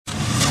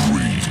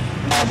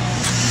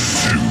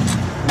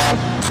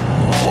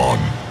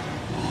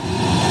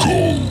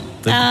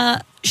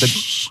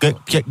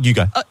You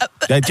go.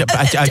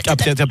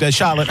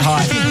 Charlotte,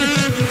 hi.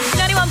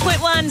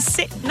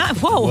 91.1. No,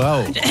 whoa.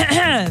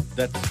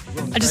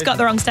 I just got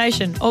the wrong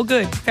station. All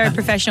good. Very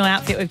professional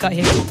outfit we've got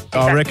here.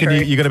 I reckon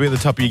you got to be at the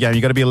top of your game.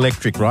 You got to be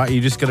electric, right?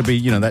 You just got to be,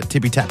 that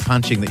tippy-tap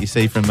punching that you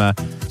see from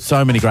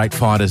so many great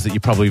fighters that you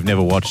probably have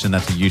never watched, and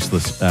that's a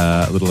useless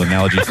little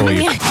analogy for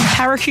you.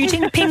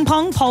 Parachuting, ping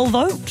pong, pole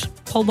vault.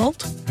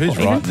 Who's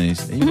writing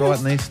these? Are you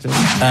writing these still?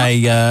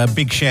 A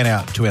big shout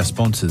out to our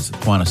sponsors,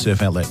 Kiwana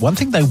Surf Outlet. One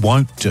thing they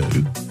won't do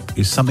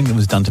is something that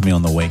was done to me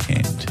on the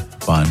weekend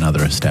by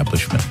another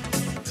establishment.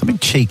 Something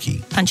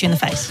cheeky. Punch you in the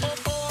face.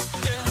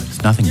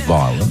 It's nothing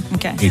violent.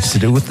 Okay. It's to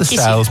do with the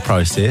sales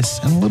process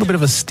and a little bit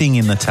of a sting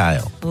in the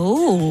tail.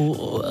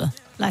 Ooh,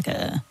 like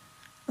a.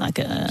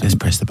 Just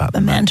press the button.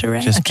 The manta ray.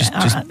 Just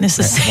all right. This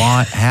is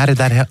why. How did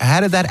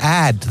that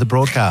add to the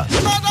broadcast?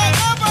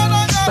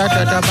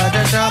 Okay.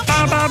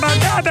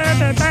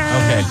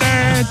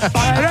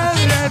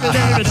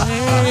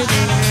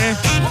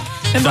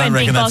 Don't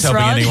reckon that's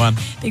helping anyone.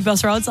 Big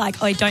Boss Rod's like,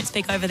 don't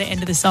speak over the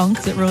end of the song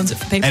because it ruins it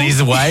for people. And he's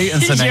away,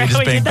 and so now you're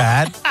just being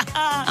bad.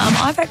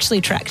 I've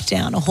actually tracked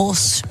down a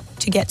horse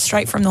to get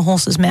straight from the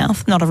horse's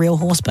mouth. Not a real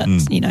horse, but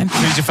Who's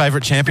your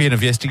favourite champion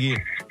of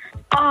yesteryear?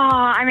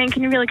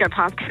 Can you really go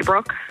past Peter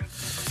Brook?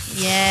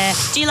 Yeah.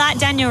 Do you like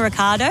Daniel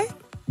Ricciardo?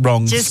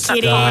 Wrong. Just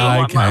kidding.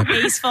 Okay.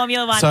 He's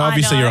Formula One. So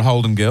obviously you're a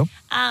Holden girl.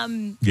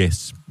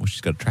 Yes. Well, she's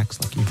got tracks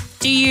like you.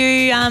 Do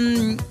you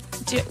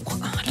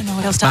I don't know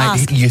what else to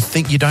ask. You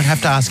think you don't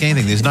have to ask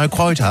anything. There's no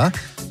quota.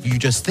 You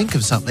just think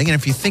of something, and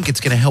if you think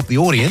it's going to help the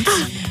audience,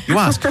 you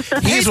ask.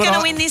 Who's going to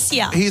win this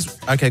year?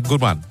 Okay,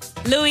 good one.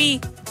 Louis.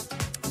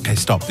 Okay,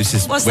 stop. This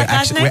is we're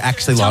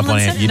actually live on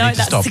air. You need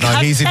to stop. No,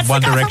 he's in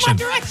One Direction.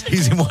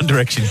 He's in One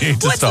Direction. You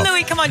need to stop. What's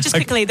Louis? Come on, just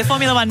quickly. The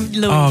Formula One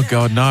Louis. Oh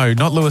God, no,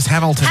 not Lewis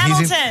Hamilton.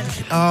 Hamilton.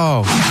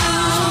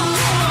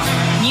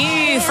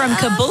 New from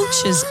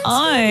Caboolture's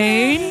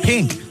own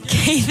Pink.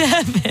 Keith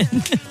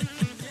Urban.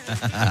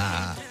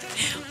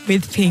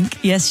 With Pink.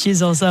 Yes,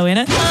 she's also in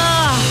it.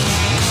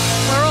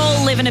 We're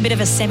all living a bit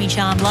of a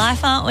semi-charmed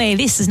life, aren't we?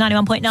 This is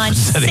 91.9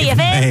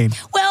 CFM.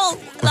 Well,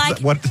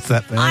 what does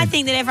that mean? I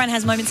think that everyone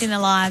has moments in their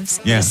lives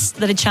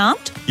that are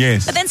charmed.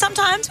 Yes. But then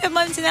sometimes we have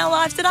moments in our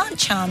lives that aren't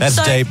charmed. That's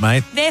deep,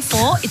 mate.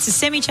 Therefore, it's a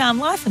semi-charmed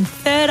life, and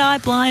Third Eye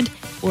Blind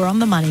were on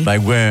the money. They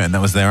were, and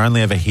that was their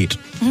only ever hit.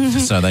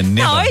 So they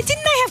never... No, didn't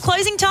they have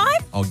closing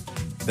time? Oh,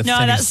 that's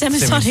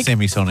Semisonic.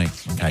 Semisonic.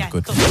 Okay,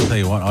 good. Cool. I'll tell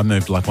you what, I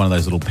moved like one of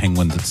those little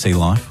penguins at Sea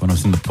Life when I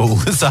was in the pool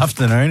this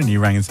afternoon, and you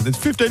rang and said, there's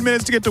 15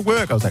 minutes to get to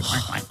work. I was like,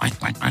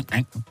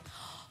 wank.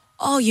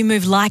 Oh, you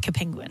moved like a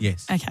penguin?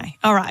 Yes. Okay.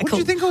 All right, What cool.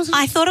 did you think I was?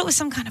 I thought it was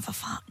some kind of a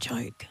fart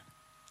joke.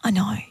 I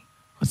know. I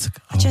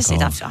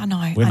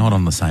know. We're not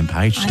on the same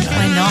page today.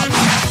 We're not.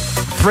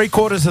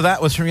 3/4 of that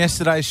was from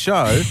yesterday's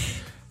show.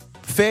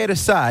 Fair to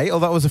say,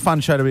 although it was a fun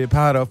show to be a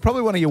part of,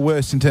 probably one of your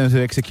worst in terms of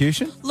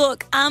execution.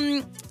 Look,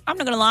 I'm not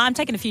going to lie. I'm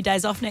taking a few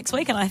days off next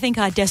week, and I think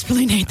I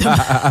desperately need them.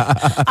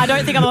 I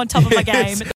don't think I'm on top of my game.